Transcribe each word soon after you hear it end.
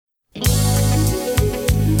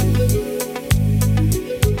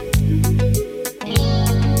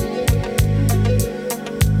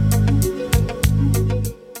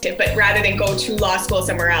rather than go to law school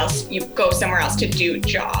somewhere else, you go somewhere else to do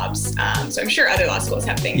jobs. So I'm sure other law schools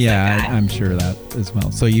have things like that. Yeah, I'm sure that as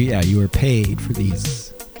well. So you were paid for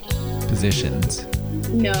these positions.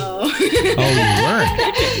 No. Oh, you weren't?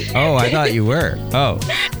 Oh, I thought you were. Oh.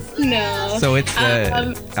 No. So it's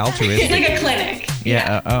altruistic. It's like a clinic.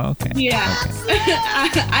 Yeah. Oh, okay. Yeah.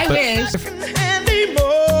 Okay. I wish. And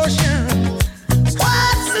emotion.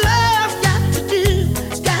 What's love got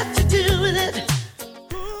to do with it?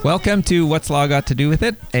 Welcome to What's Law Got to Do with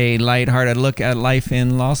It, a lighthearted look at life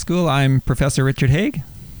in law school. I'm Professor Richard Haig.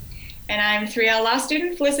 And I'm 3L law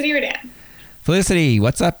student Felicity Redan. Felicity,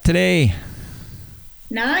 what's up today?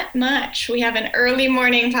 Not much. We have an early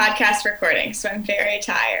morning podcast recording, so I'm very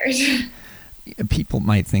tired. People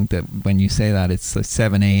might think that when you say that it's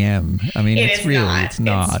 7 a.m. I mean, It's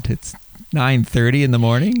not. It's 9:30 in the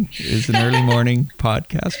morning. Is an early morning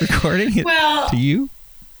podcast recording Well, to you?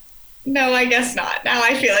 No, I guess not. Now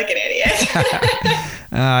I feel like an idiot.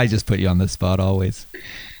 I just put you on the spot always.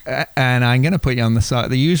 And I'm going to put you on the spot.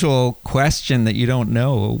 The usual question that you don't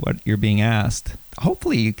know what you're being asked.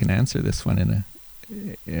 Hopefully you can answer this one in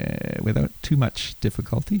without too much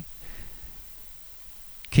difficulty.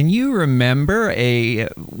 Can you remember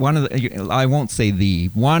one of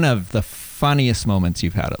the funniest moments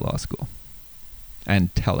you've had at law school?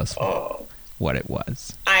 And tell us what it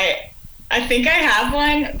was. I think I have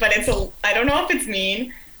one, but I don't know if it's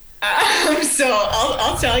mean. So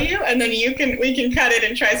I'll tell you, and then we can cut it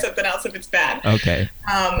and try something else if it's bad. Okay.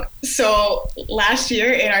 So last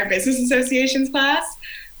year in our business associations class,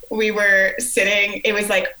 we were sitting, it was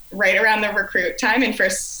like right around the recruit time in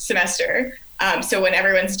first semester. So when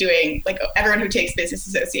everyone's doing, like everyone who takes business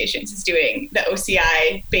associations is doing the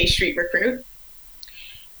OCI Bay Street recruit.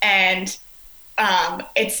 And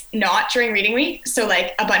it's not during reading week. So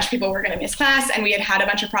like a bunch of people were going to miss class, and we had a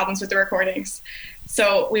bunch of problems with the recordings.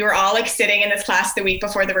 So we were all like sitting in this class the week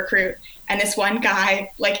before the recruit, and this one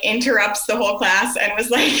guy like interrupts the whole class and was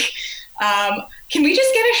like, can we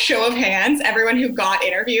just get a show of hands, everyone who got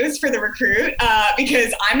interviews for the recruit,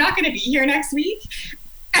 because I'm not going to be here next week.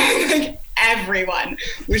 And like everyone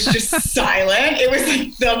was just silent. It was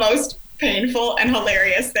like the most painful and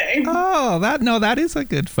hilarious thing. Oh, that is a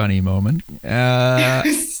good funny moment.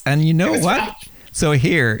 And you know what? Rough. So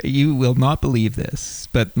here, you will not believe this,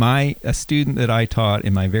 but a student that I taught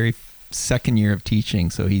in my very second year of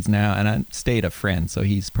teaching, so he's now, and I stayed a friend, so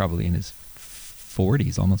he's probably in his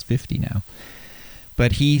 40s, almost 50 now.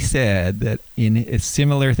 But he said that a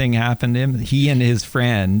similar thing happened to him. He and his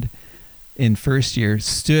friend in first year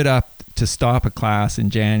stood up to stop a class in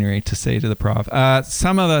January to say to the prof,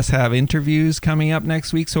 some of us have interviews coming up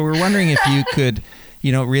next week, so we're wondering if you could,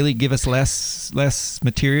 really give us less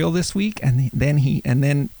material this week.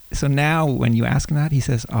 So now when you ask him that, he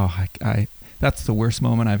says, that's the worst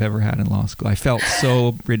moment I've ever had in law school. I felt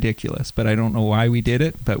so ridiculous, but I don't know why we did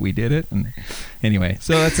it, but we did it. And anyway,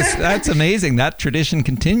 so that's amazing. That tradition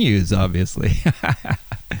continues, obviously.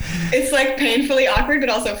 It's like painfully awkward, but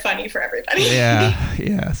also funny for everybody. Yeah,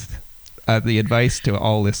 yes. The advice to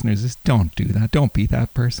all listeners is don't do that. Don't be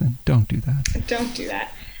that person. Don't do that. Don't do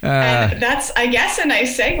that. And that's, I guess, a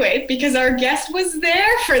nice segue, because our guest was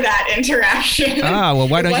there for that interaction. Well,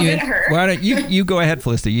 why don't you go ahead,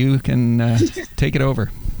 Felicity? You can take it over.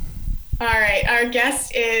 All right. Our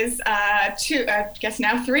guest is now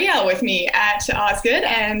 3L with me at Osgoode,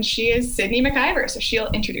 and she is Sydney McIver. So she'll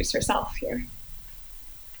introduce herself here.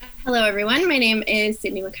 Hello, everyone. My name is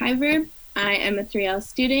Sydney McIver. I am a 3L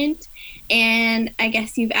student, and I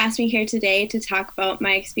guess you've asked me here today to talk about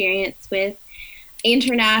my experience with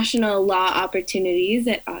international law opportunities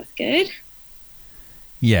at Osgoode.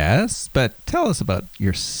 Yes, but tell us about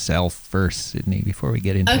yourself first, Sydney, before we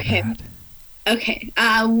get into that. Okay.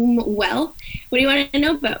 Well, what do you want to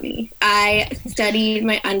know about me? I studied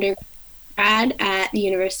my undergrad at the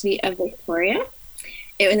University of Victoria.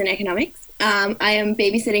 It was in economics. I am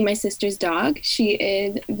babysitting my sister's dog. She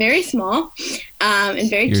is very small and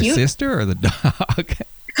very cute. Your sister or the dog?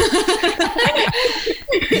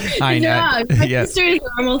 I know. My sister is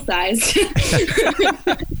normal sized.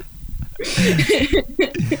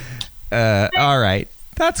 All right.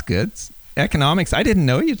 That's good. Economics. I didn't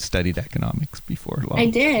know you'd studied economics before. I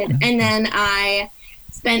did. And then I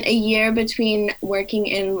spent a year between working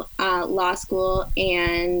in law school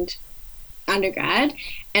and undergrad,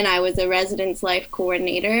 and I was a residence life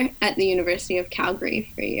coordinator at the University of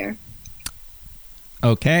Calgary for a year.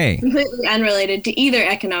 Okay. Completely unrelated to either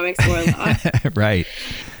economics or law. Right.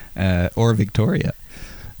 Or Victoria.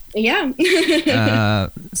 Yeah.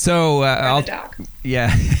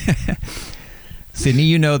 Yeah. Sydney,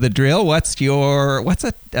 you know the drill. What's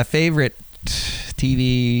a favorite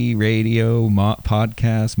TV, radio,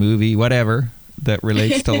 podcast, movie, whatever that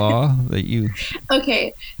relates to law that you...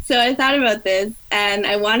 Okay, so I thought about this, and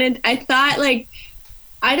I thought, like,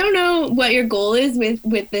 I don't know what your goal is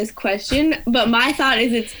with this question, but my thought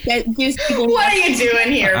is it gives people... What are you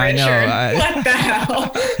doing here, Richard? I know. What the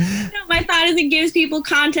hell? No, my thought is it gives people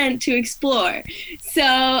content to explore. So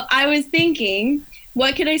I was thinking,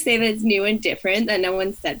 what could I say that's new and different that no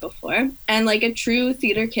one said before? And like a true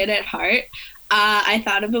theater kid at heart, I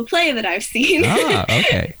thought of a play that I've seen. Ah,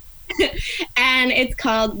 okay. And it's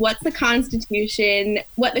called What the Constitution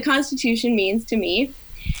Means to Me.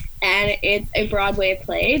 And it's a Broadway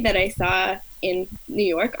play that I saw in New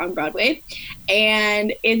York on Broadway.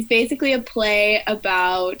 And it's basically a play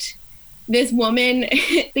about this woman.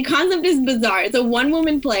 The concept is bizarre. It's a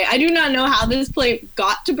one-woman play. I do not know how this play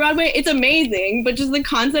got to Broadway. It's amazing, but just the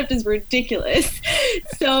concept is ridiculous.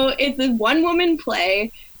 So it's a one-woman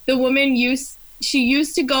play. The woman used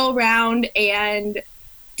to go around and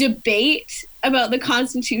debate about the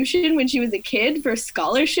Constitution when she was a kid for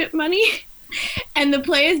scholarship money. And the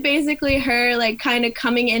play is basically her like kind of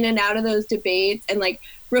coming in and out of those debates and like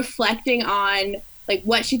reflecting on like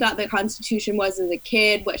what she thought the Constitution was as a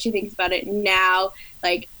kid, what she thinks about it now,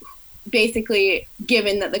 like basically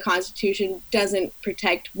given that the Constitution doesn't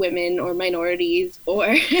protect women or minorities or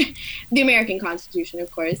the American Constitution,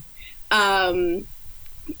 of course,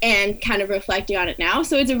 and kind of reflecting on it now.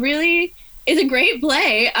 So it's a great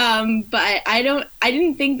play, but I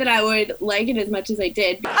didn't think that I would like it as much as I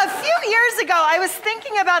did. A few years ago, I was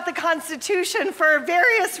thinking about the Constitution for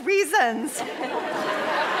various reasons.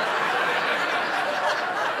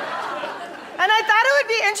 And I thought it would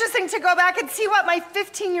be interesting to go back and see what my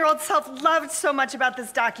 15-year-old self loved so much about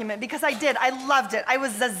this document, because I did. I loved it. I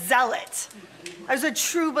was a zealot. I was a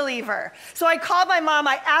true believer. So I called my mom.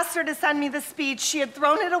 I asked her to send me the speech. She had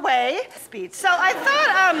thrown it away. So I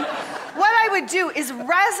thought what I would do is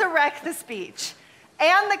resurrect the speech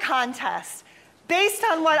and the contest based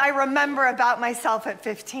on what I remember about myself at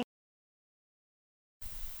 15.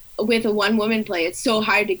 With a one-woman play, it's so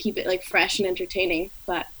hard to keep it like fresh and entertaining.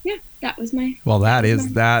 But yeah, that was my... Well, that is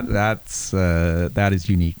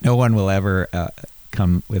unique. No one will ever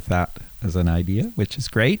come with that as an idea, which is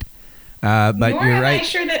great. But Nor you're am right. I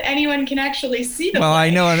sure that anyone can actually see the Well, play. I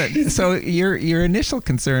know. So your initial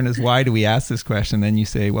concern is, why do we ask this question? Then you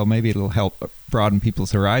say, well, maybe it'll help broaden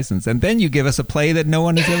people's horizons. And then you give us a play that no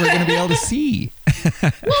one is ever going to be able to see.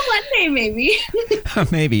 Well, one day maybe.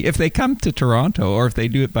 Maybe. If they come to Toronto, or if they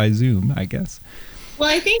do it by Zoom, I guess. Well,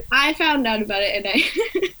 I think I found out about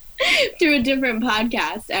it through a different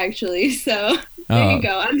podcast, actually. So there you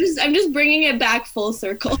go. I'm just bringing it back full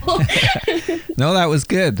circle. No, that was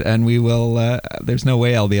good. And we will, there's no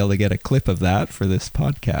way I'll be able to get a clip of that for this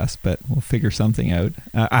podcast, but we'll figure something out.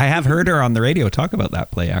 I have heard her on the radio talk about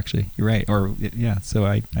that play, actually. You're right. Or, yeah, so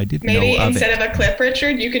I did know of it. Maybe instead of a clip,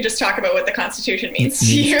 Richard, you could just talk about what the Constitution means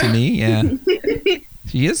to you. To me, yeah.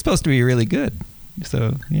 She is supposed to be really good.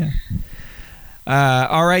 So, yeah.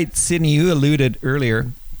 All right, Sydney, you alluded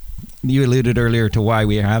earlier to why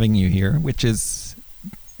we are having you here, which is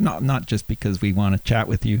not just because we want to chat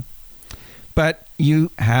with you, but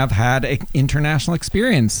you have had an international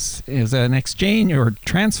experience as an exchange or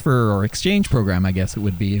transfer or exchange program, I guess it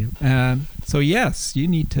would be. So yes, you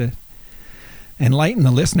need to enlighten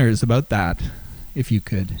the listeners about that, if you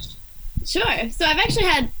could. Sure. So I've actually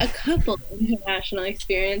had a couple international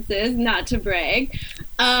experiences, not to brag.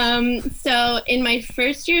 So in my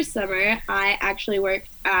first year summer, I actually worked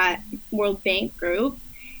at World Bank Group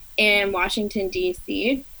in Washington,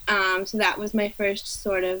 D.C. So that was my first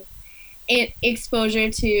sort of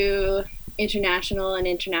exposure to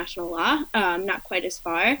international law, not quite as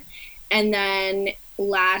far. And then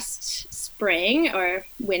last spring or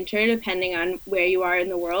winter, depending on where you are in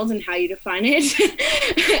the world and how you define it.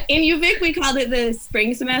 In UVic, we called it the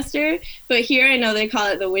spring semester, but here I know they call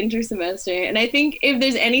it the winter semester. And I think if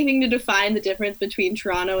there's anything to define the difference between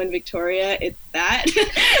Toronto and Victoria, it's that.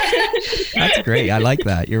 That's great. I like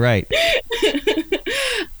that. You're right.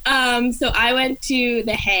 So I went to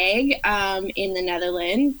The Hague in the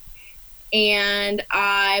Netherlands, and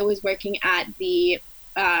I was working at the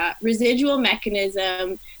residual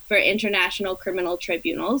mechanism for international criminal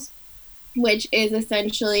tribunals, which is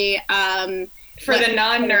essentially for the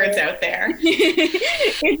non-nerds out there.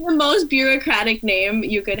 It's the most bureaucratic name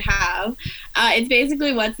you could have. It's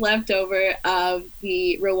basically what's left over of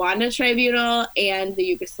the Rwanda tribunal and the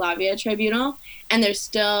Yugoslavia tribunal, and there's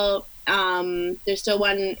still one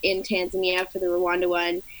in Tanzania for the Rwanda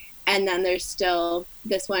one, and then there's still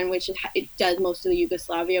this one which it does most of the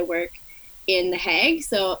Yugoslavia work in The Hague.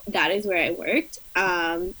 So that is where I worked.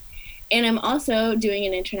 And I'm also doing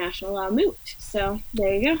an international law moot. So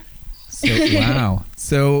there you go. So, wow.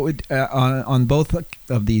 So on both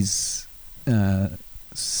of these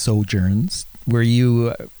sojourns, were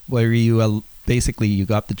you basically you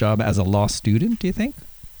got the job as a law student, do you think?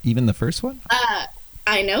 Even the first one?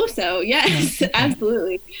 I know so. Yes,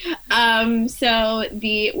 absolutely. So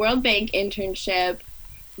the World Bank internship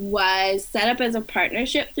was set up as a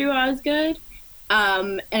partnership through Osgood.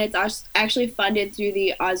 And it's actually funded through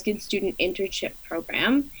the Osgood Student Internship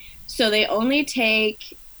Program. So they only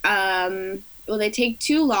take, they take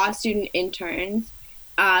 2 law student interns.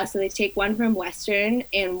 So they take one from Western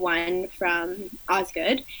and one from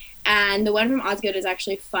Osgood. And the one from Osgood is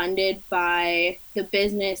actually funded by the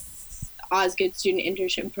Business Osgood Student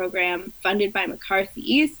Internship Program, funded by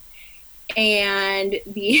McCarthy's. And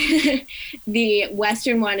the the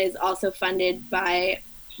Western one is also funded by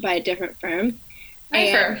a different firm.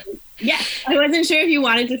 Yes, I wasn't sure if you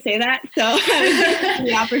wanted to say that, so I was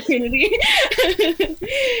the opportunity.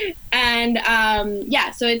 And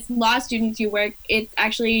so it's law students. You're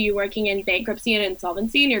working in bankruptcy and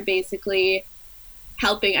insolvency, and you're basically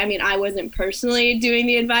helping. I mean, I wasn't personally doing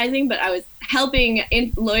the advising, but I was helping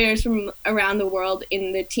lawyers from around the world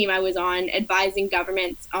in the team I was on, advising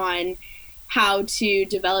governments on how to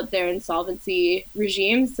develop their insolvency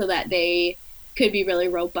regimes so that they could be really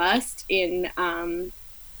robust in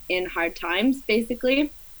hard times,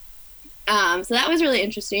 basically. So that was really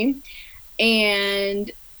interesting.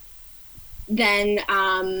 And then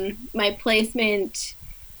my placement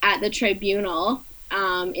at the tribunal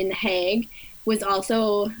in The Hague was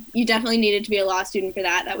also, you definitely needed to be a law student for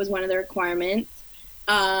that. That was one of the requirements.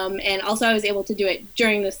 And also I was able to do it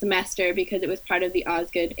during the semester because it was part of the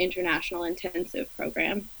Osgood International Intensive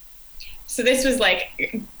Program. So this was like,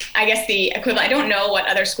 I guess the equivalent, I don't know what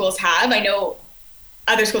other schools have. I know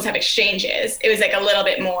other schools have exchanges. It was like a little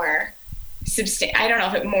bit more I don't know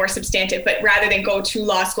if it's more substantive, but rather than go to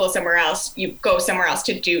law school somewhere else, you go somewhere else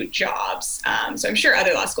to do jobs. So I'm sure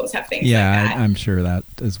other law schools have things like that. Yeah, I'm sure that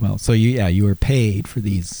as well. So you were paid for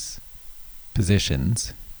these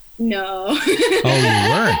positions. No. Oh, you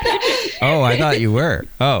weren't? Oh, I thought you were.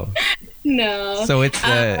 Oh. No. So it's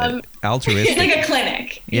altruistic. It's like a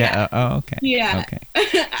clinic. Yeah. Oh, okay. Yeah. Okay.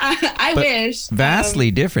 I wish. Vastly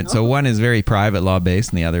different. No. So one is very private law based,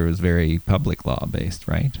 and the other was very public law based,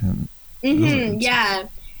 right? Yeah.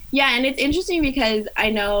 Yeah, and it's interesting because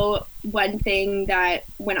I know one thing that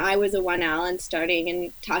when I was a 1L and starting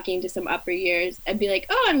and talking to some upper years, I'd be like,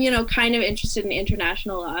 oh, I'm kind of interested in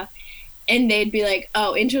international law. And they'd be like,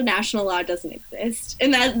 oh, international law doesn't exist.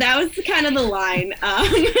 And that was kind of the line.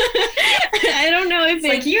 I don't know if it's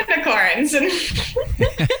like unicorns. And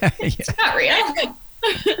it's not real.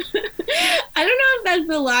 I don't know if that's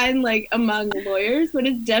the line like among lawyers, but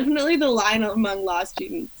it's definitely the line among law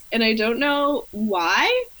students. And I don't know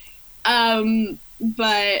why.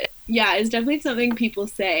 But yeah, it's definitely something people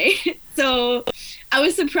say. So I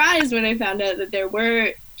was surprised when I found out that there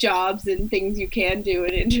were jobs and things you can do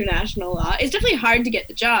in international law. It's definitely hard to get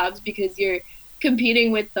the jobs because you're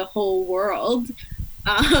competing with the whole world.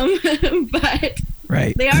 But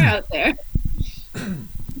right. They are out there.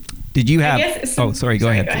 Did you have... Sorry, go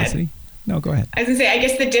ahead, Felicity. No, go ahead. I was going to say, I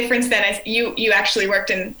guess the difference then is you actually worked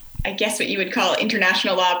in, I guess, what you would call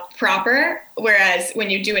international law proper, whereas when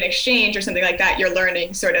you do an exchange or something like that, you're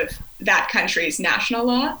learning sort of that country's national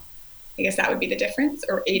law. I guess that would be the difference,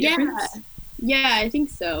 or a difference. Yeah, I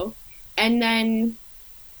think so. And then,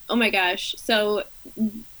 oh my gosh, so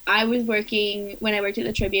I was working, when I worked at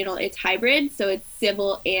the tribunal, it's hybrid, so it's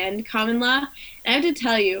civil and common law. And I have to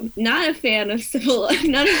tell you, not a fan of civil law,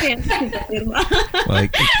 not a fan of civilian law. Well,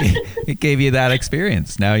 it gave you that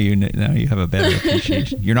experience. Now you have a better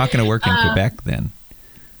appreciation. You're not going to work in Quebec then.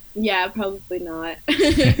 Yeah, probably not.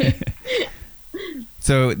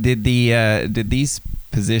 So did these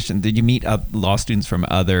positions, did you meet law students from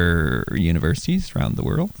other universities around the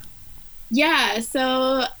world? Yeah,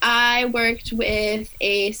 so I worked with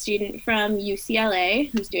a student from UCLA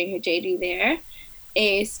who's doing her JD there,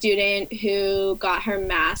 a student who got her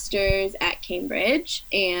master's at Cambridge,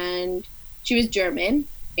 and she was German,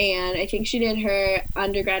 and I think she did her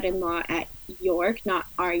undergrad in law at York, not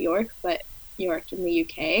our York, but York in the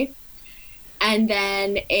UK. And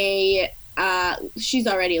then she's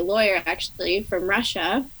already a lawyer, actually, from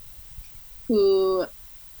Russia, who...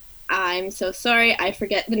 I'm so sorry, I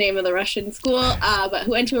forget the name of the Russian school, but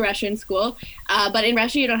who went to a Russian school. But in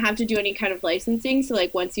Russia, you don't have to do any kind of licensing. So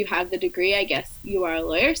like once you have the degree, I guess you are a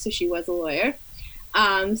lawyer. So she was a lawyer.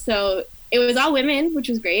 So it was all women, which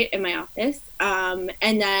was great in my office. And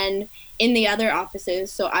then in the other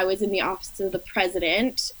offices, so I was in the office of the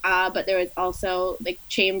president, but there was also like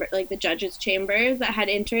the judges' chambers that had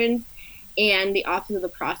interns, and the office of the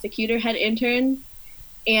prosecutor had interns.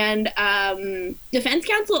 And defense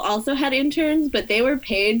counsel also had interns, but they were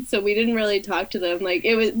paid, so we didn't really talk to them. Like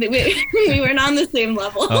we weren't on the same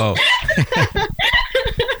level. Oh.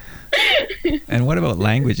 And what about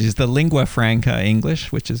language? Is the lingua franca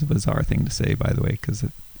English, which is a bizarre thing to say, by the way, because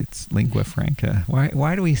it's lingua franca.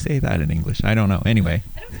 Why do we say that in English? I don't know. Anyway.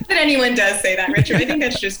 I don't know that anyone does say that, Richard. I think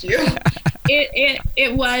that's just you.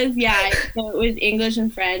 It was, yeah. So it was English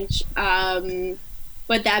and French.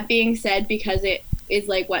 But that being said, because it is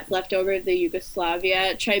like what's left over of the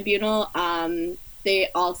Yugoslavia tribunal, they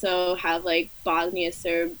also have like Bosnia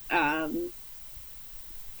Serb,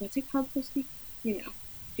 what's it called supposed to be? You know.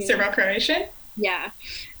 Serbo-Croatian? Yeah.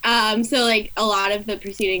 So like a lot of the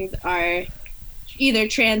proceedings are either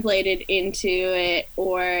translated into it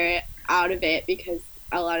or out of it, because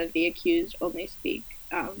a lot of the accused only speak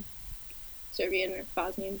Serbian or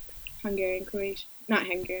Bosnian, Hungarian, Croatian, not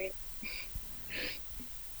Hungarian.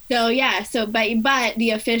 So yeah, but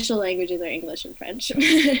the official languages are English and French.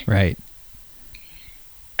 Right.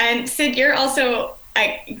 And Sid, you're also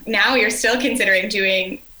now you're still considering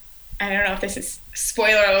doing, I don't know if this is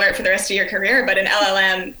spoiler alert for the rest of your career, but an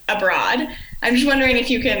LLM abroad. I'm just wondering if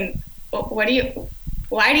you can, why do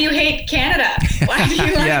you hate Canada? Why do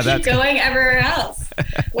you want to keep going everywhere else?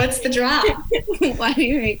 What's the draw? Why do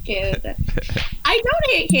you hate Canada? I don't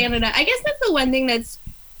hate Canada. I guess that's the one thing that's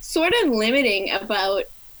sort of limiting about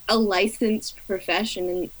a licensed profession,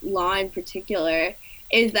 in law in particular,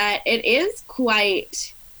 is that it's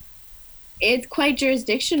quite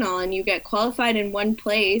jurisdictional, and you get qualified in one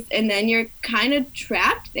place and then you're kind of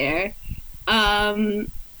trapped there,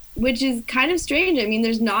 which is kind of strange. I mean,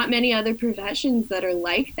 there's not many other professions that are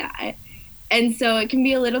like that. And so it can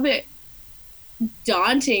be a little bit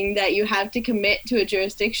daunting that you have to commit to a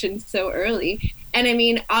jurisdiction so early. And I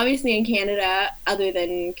mean, obviously in Canada, other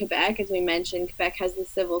than Quebec, as we mentioned, Quebec has the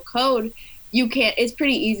civil code. It's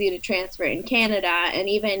pretty easy to transfer in Canada, and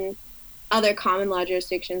even other common law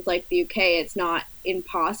jurisdictions like the UK, it's not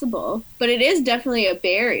impossible, but it is definitely a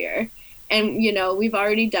barrier. And, you know, we've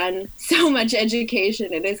already done so much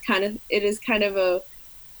education. It is kind of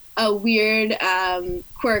a weird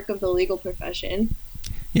quirk of the legal profession.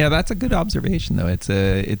 Yeah, that's a good observation, though. It's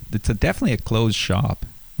definitely a closed shop.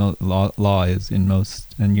 Law is in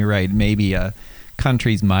most, and you're right. Maybe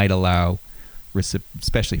countries might allow,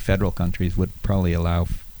 especially federal countries would probably allow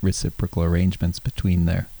reciprocal arrangements between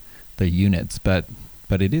the units, but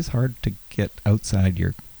it is hard to get outside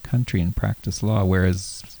your country and practice law.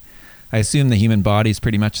 Whereas I assume the human body is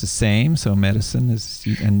pretty much the same, so medicine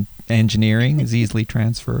and engineering is easily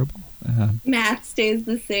transferable. Math stays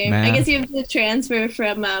the same. I guess you have to transfer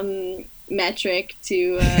from metric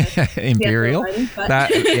to imperial. One,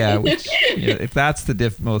 if that's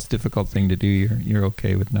the most difficult thing to do, you're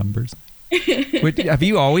okay with numbers. Have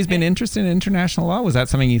you always been interested in international law? Was that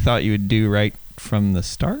something you thought you would do right from the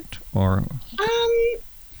start, or? I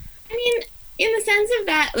mean, in the sense of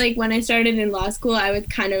that, like when I started in law school, I was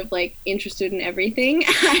kind of like interested in everything.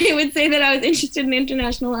 I would say that I was interested in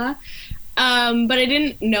international law, but I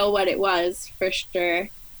didn't know what it was for sure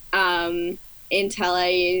until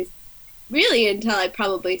I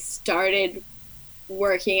probably started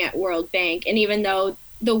working at World Bank. And even though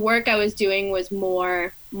the work I was doing was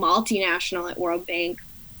more multinational at World Bank,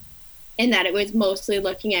 in that it was mostly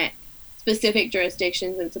looking at specific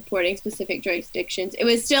jurisdictions and supporting specific jurisdictions, it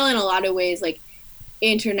was still in a lot of ways like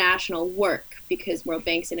international work, because World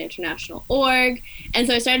Bank's an international org. And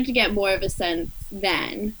so I started to get more of a sense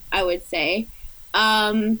then, I would say.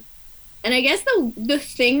 And I guess the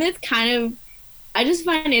thing that's kind of, I just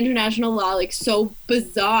find international law like so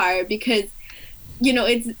bizarre, because, you know,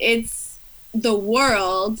 it's the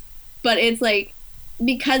world, but it's like,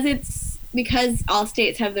 because all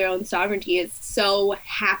states have their own sovereignty, it's so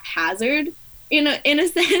haphazard in a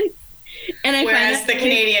sense. And whereas the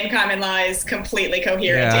Canadian common law is completely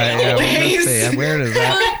coherent in all ways.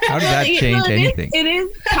 How does that change anything? It is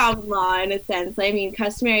common law in a sense. I mean,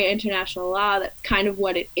 customary international law, that's kind of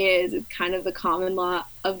what it is. It's kind of the common law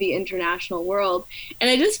of the international world. And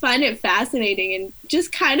I just find it fascinating and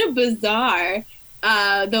just kind of bizarre,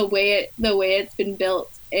 the way it's been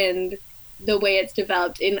built and the way it's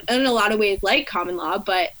developed in a lot of ways like common law,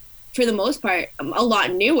 but for the most part, a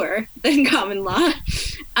lot newer than common law.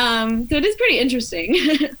 So it is pretty interesting.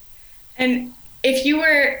 And if you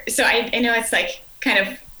were, so I know it's like kind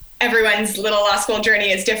of everyone's little law school journey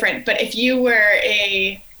is different, but if you were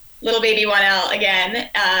a little baby 1L again,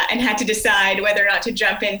 and had to decide whether or not to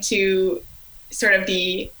jump into sort of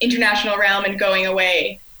the international realm and going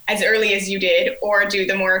away as early as you did, or do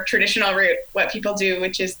the more traditional route, what people do,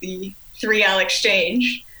 which is the 3L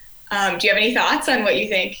exchange. Do you have any thoughts on what you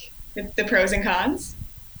think, the pros and cons?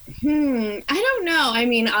 I don't know. I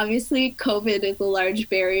mean, obviously, COVID is a large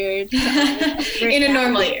barrier to in a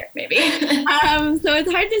normal year, maybe. So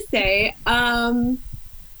it's hard to say.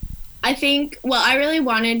 I think, well, I really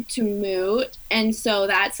wanted to move, and so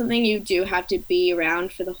that's something you do have to be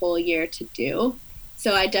around for the whole year to do.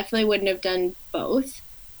 So I definitely wouldn't have done both.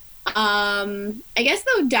 I guess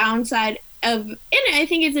the downside of, and I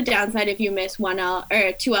think it's a downside if you miss 1L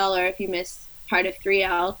or 2L, or if you miss part of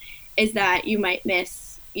 3L, is that you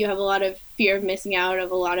have a lot of fear of missing out of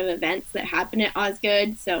a lot of events that happen at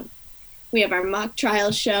Osgood. So we have our mock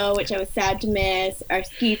trial show, which I was sad to miss, our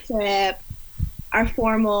ski trip, our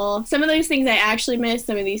formal. Some of those things I actually missed.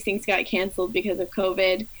 Some of these things got canceled because of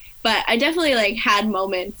COVID. But I definitely had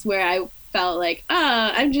moments where I felt like,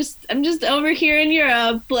 oh, I'm just over here in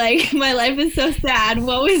Europe. Like, my life is so sad.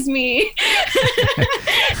 Woe is me.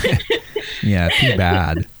 Yeah, too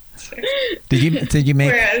bad. Did you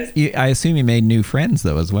make? I assume you made new friends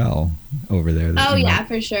though as well over there. Oh yeah,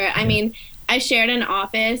 for sure. I mean, I shared an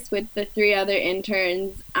office with the 3 other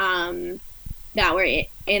interns that were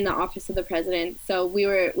in the office of the president, so we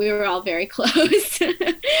were all very close.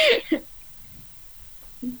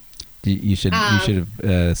 You should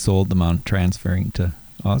have sold them on transferring to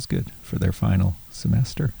Osgood for their final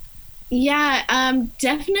semester. Yeah,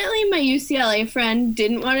 definitely my UCLA friend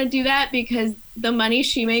didn't want to do that because the money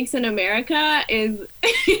she makes in America is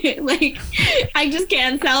like, I just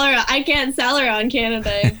can't sell her. I can't sell her on Canada.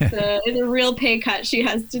 It's a real pay cut she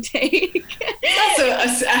has to take. It's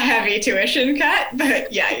also a heavy tuition cut,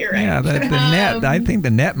 but yeah, you're right. Yeah, the net. I think the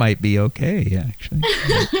net might be okay, actually.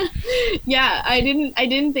 Yeah, I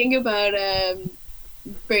didn't think about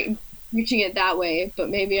reaching it that way, but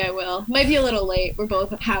maybe I will. Might be a little late. We're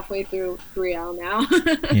both halfway through 3L now.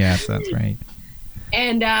 Yes, that's right.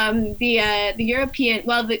 And the European,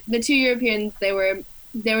 well, the 2 Europeans, they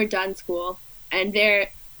were done school, and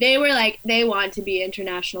they were like, they want to be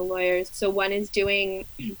international lawyers. So one is doing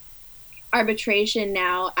arbitration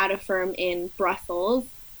now at a firm in Brussels,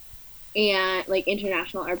 and like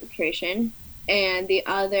international arbitration, and the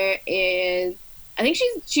other is, I think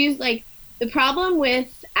she's like, the problem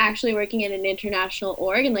with actually working in an international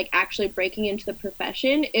org and like actually breaking into the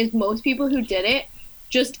profession is most people who did it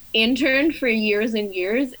just interned for years and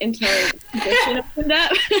years until the position opened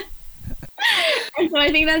up. And so I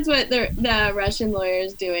think that's what the Russian lawyer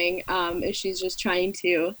is doing, is she's just trying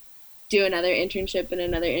to do another internship and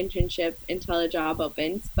another internship until a job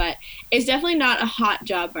opens. But it's definitely not a hot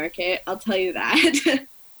job market, I'll tell you that.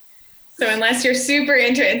 So unless you're super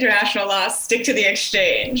into international law, stick to the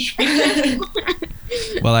exchange.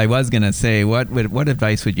 Well, I was going to say, what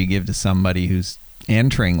advice would you give to somebody who's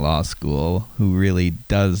entering law school who really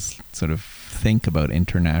does sort of think about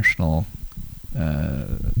international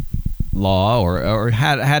law or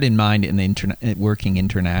had in mind working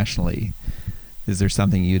internationally? Is there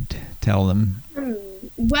something you'd tell them?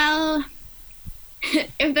 Well,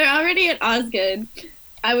 if they're already at Osgood,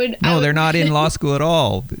 No, they're not in law school at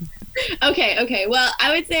all. Okay. Well,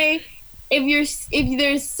 I would say if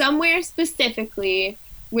there's somewhere specifically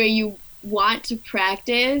where you want to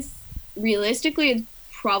practice, realistically, it's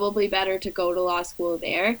probably better to go to law school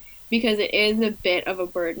there because it is a bit of a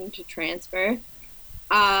burden to transfer.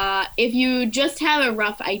 If you just have a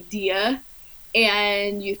rough idea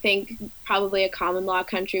and you think probably a common law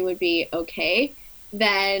country would be okay,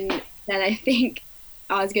 then I think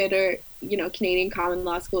Osgood or Canadian common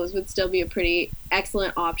law schools would still be a pretty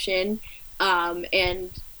excellent option.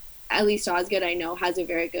 And at least Osgood, I know, has a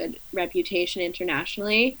very good reputation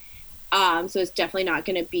internationally. So it's definitely not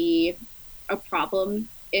going to be a problem.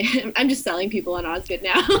 I'm just selling people on Osgood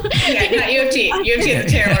now. Yeah, not U of T. U of T is a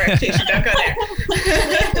terrible reputation. Don't go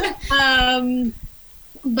there.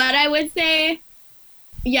 But I would say,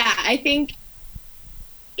 yeah, I think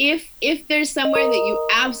if there's somewhere that you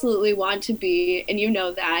absolutely want to be and you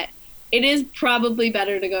know that, it is probably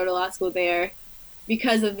better to go to law school there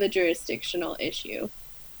because of the jurisdictional issue.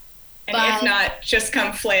 And if not, just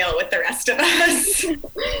come flail with the rest of us.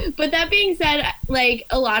 But that being said, like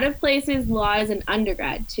a lot of places, law is an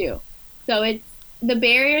undergrad too. So it's the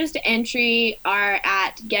barriers to entry are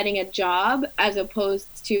at getting a job as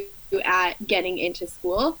opposed to at getting into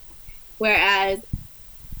school. Whereas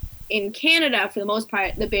in Canada, for the most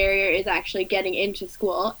part, the barrier is actually getting into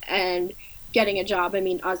school and getting a job. I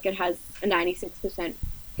mean, Osgood has a 96%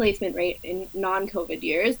 placement rate in non-COVID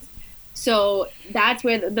years. So that's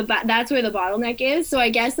where that's where the bottleneck is. So I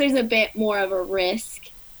guess there's a bit more of a risk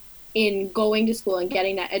in going to school and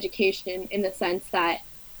getting that education, in the sense that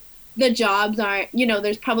the jobs aren't,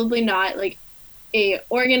 there's probably not like a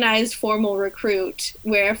organized formal recruit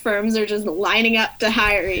where firms are just lining up to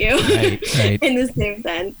hire you. Right. In the same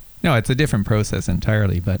sense. No, it's a different process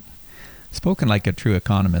entirely, but spoken like a true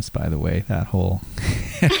economist, by the way, that whole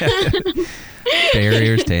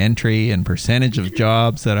barriers to entry and percentage of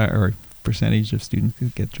jobs or percentage of students who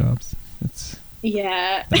get jobs. It's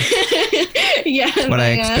yeah. what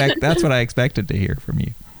I expect. That's what I expected to hear from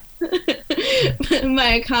you.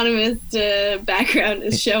 My economist background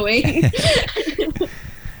is showing.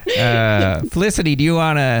 Felicity, do you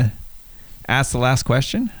want to ask the last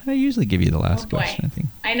question? I usually give you the last question, I think.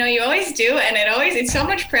 I know you always do, and it's so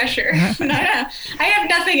much pressure. I have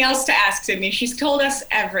nothing else to ask Sydney. She's told us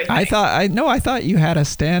everything. I thought you had a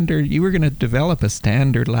standard. You were going to develop a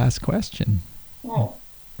standard last question. Well,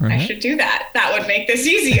 right? I should do that. That would make this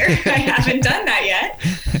easier. I haven't done that yet.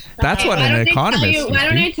 That's what an economist would Why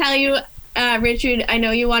don't do. I tell you, Richard, I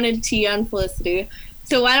know you wanted tea on Felicity.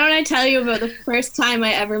 So why don't I tell you about the first time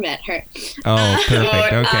I ever met her? Oh,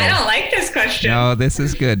 perfect. Okay. I don't like this question. No, this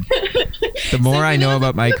is good. The more I know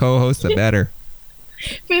about my co-host, the better.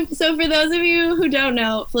 So for those of you who don't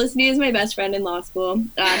know, Felicity is my best friend in law school.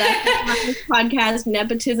 That's on this podcast,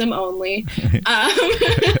 nepotism only.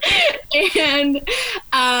 And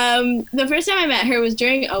the first time I met her was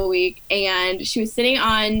during O Week, and she was sitting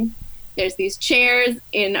on, there's these chairs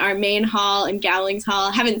in our main hall in Gowlings Hall.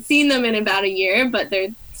 I haven't seen them in about a year, but they're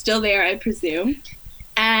still there, I presume.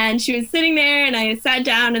 And she was sitting there, and I sat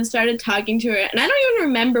down and started talking to her. And I don't even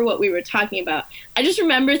remember what we were talking about. I just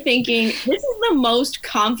remember thinking, this is the most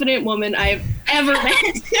confident woman I've ever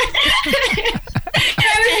met.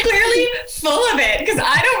 I was clearly full of it, because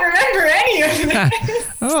I don't remember any of this.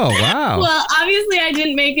 Oh, wow. Well, obviously I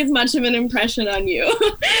didn't make as much of an impression on you.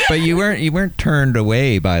 But you weren't turned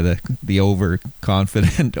away by the overly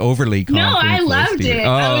confident. No, I loved Felicity. it.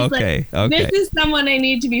 Oh, I was okay. This is someone I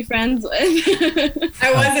need to be friends with.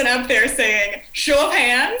 I wasn't up there saying, show of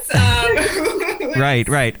hands. Who is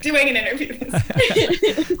Right. doing an interview.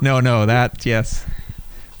 No, that, yes.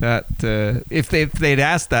 That if they'd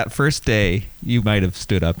asked that first day, you might have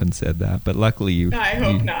stood up and said that. But luckily, you. I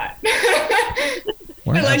hope not.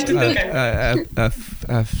 We're I like to think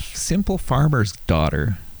a simple farmer's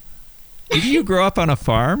daughter. Did you grow up on a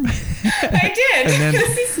farm? I did. And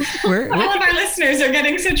then all of our listeners are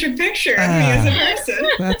getting such a picture of me as a person.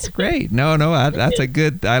 That's great. No, that's a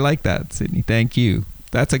good. I like that, Sydney. Thank you.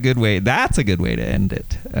 That's a good way. That's a good way to end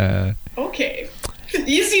it. Okay.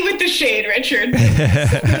 Easy with the shade, Richard.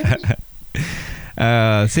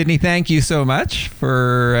 Sydney, thank you so much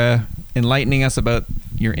for enlightening us about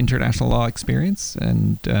your international law experience,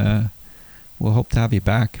 and we'll hope to have you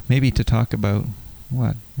back, maybe to talk about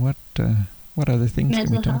what other things can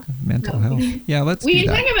we talk about? Mental health. Yeah, let's do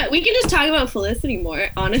that. We can just talk about Felicity more,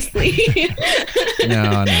 honestly.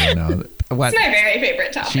 No. What? It's my very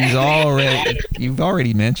favorite topic. You've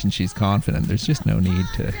already mentioned she's confident. There's just no need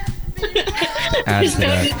to add to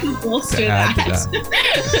that.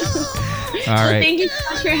 All right. Thank you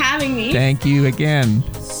so much for having me. Thank you again.